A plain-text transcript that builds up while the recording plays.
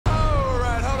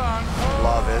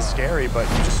is scary, but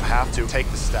you just have to take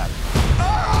the step.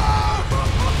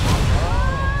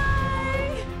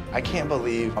 I can't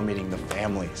believe I'm meeting the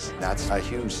families. That's a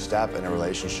huge step in a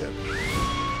relationship.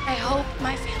 I hope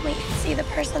my family can see the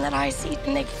person that I see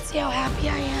and they can see how happy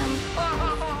I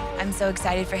am. I'm so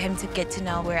excited for him to get to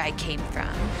know where I came from.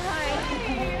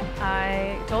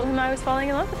 I told him I was falling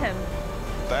in love with him.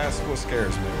 That's what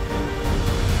scares me.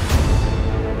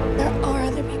 There are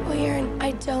other people here, and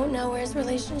I don't know where his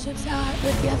relationship's at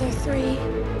with the other three.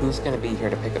 Who's gonna be here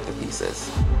to pick up the pieces?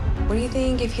 What do you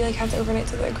think if he has overnight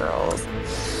to the girls?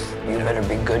 You better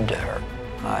be good to her.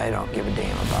 I don't give a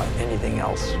damn about anything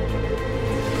else.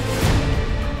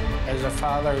 As a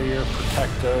father, you're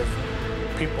protective.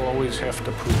 People always have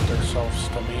to prove themselves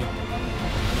to me.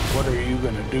 What are you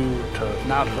gonna do to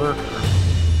not hurt her?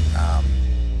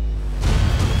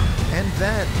 And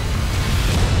then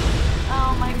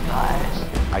Oh my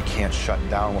gosh. I can't shut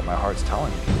down what my heart's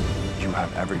telling me. You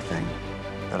have everything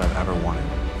that I've ever wanted.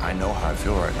 I know how I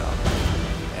feel right now,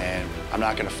 and I'm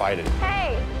not gonna fight it.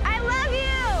 Hey, I love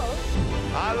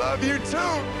you! I love you too!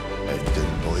 I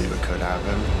didn't believe it could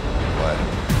happen, but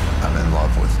I'm in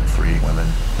love with 3 women.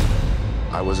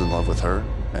 I was in love with her,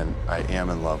 and I am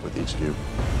in love with each of you.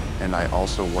 And I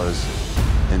also was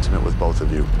intimate with both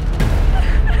of you.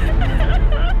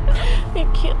 You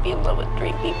can't be in love with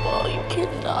 3 people. You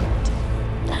cannot.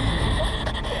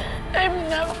 I've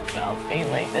never felt pain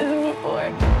like this before.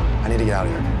 I need to get out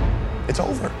of here. It's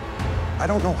over. I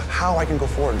don't know how I can go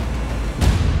forward.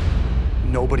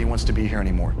 Nobody wants to be here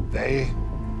anymore. They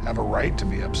have a right to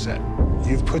be upset.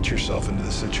 You've put yourself into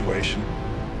this situation.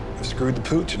 You screwed the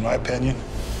pooch, in my opinion.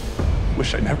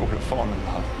 Wish I never would have fallen in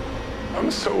love. I'm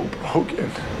so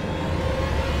broken.